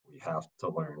have to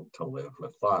learn to live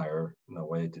with fire. And the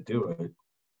way to do it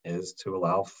is to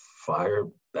allow fire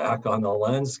back on the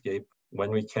landscape when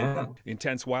we can.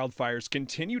 Intense wildfires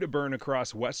continue to burn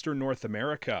across Western North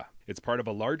America. It's part of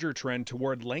a larger trend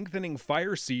toward lengthening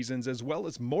fire seasons as well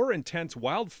as more intense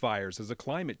wildfires as the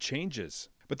climate changes.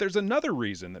 But there's another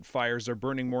reason that fires are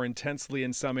burning more intensely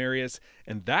in some areas,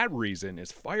 and that reason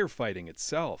is firefighting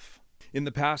itself. In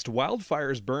the past,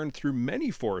 wildfires burned through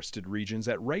many forested regions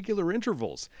at regular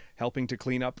intervals, helping to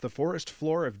clean up the forest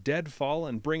floor of deadfall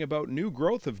and bring about new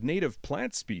growth of native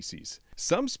plant species.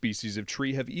 Some species of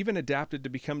tree have even adapted to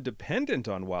become dependent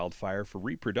on wildfire for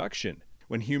reproduction.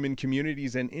 When human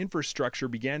communities and infrastructure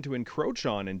began to encroach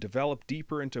on and develop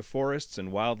deeper into forests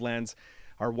and wildlands,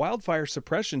 our wildfire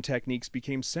suppression techniques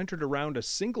became centered around a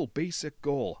single basic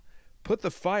goal: put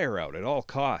the fire out at all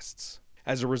costs.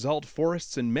 As a result,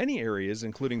 forests in many areas,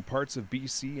 including parts of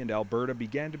BC and Alberta,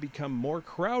 began to become more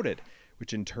crowded,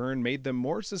 which in turn made them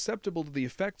more susceptible to the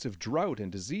effects of drought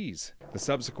and disease. The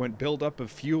subsequent buildup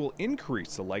of fuel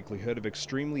increased the likelihood of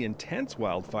extremely intense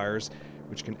wildfires,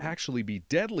 which can actually be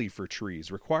deadly for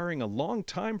trees, requiring a long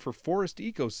time for forest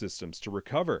ecosystems to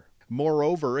recover.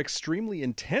 Moreover, extremely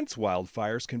intense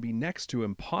wildfires can be next to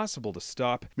impossible to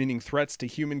stop, meaning threats to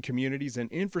human communities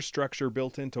and infrastructure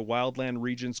built into wildland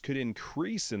regions could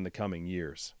increase in the coming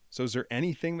years. So is there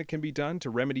anything that can be done to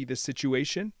remedy this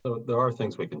situation? So there are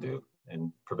things we can do,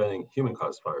 and preventing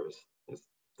human-caused fires is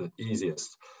the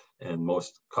easiest and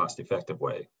most cost-effective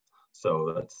way.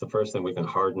 So that's the first thing. We can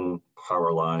harden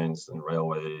power lines and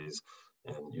railways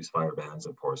and use fire bans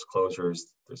and forest closures.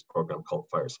 There's a program called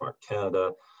Fire Smart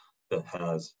Canada that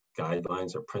has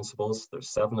guidelines or principles. There's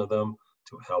 7 of them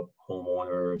to help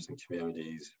homeowners and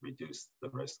communities reduce the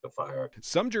risk of fire.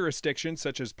 Some jurisdictions,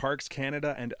 such as Parks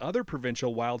Canada and other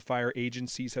provincial wildfire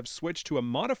agencies, have switched to a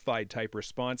modified type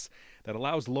response that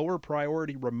allows lower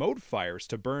priority remote fires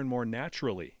to burn more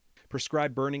naturally.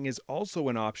 Prescribed burning is also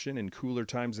an option in cooler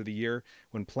times of the year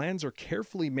when plans are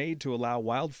carefully made to allow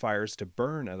wildfires to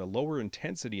burn at a lower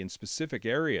intensity in specific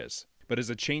areas. But as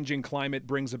a changing climate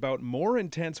brings about more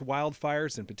intense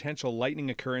wildfires and potential lightning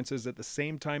occurrences at the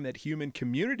same time that human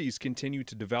communities continue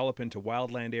to develop into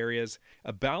wildland areas,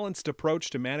 a balanced approach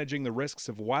to managing the risks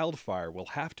of wildfire will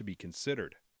have to be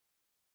considered.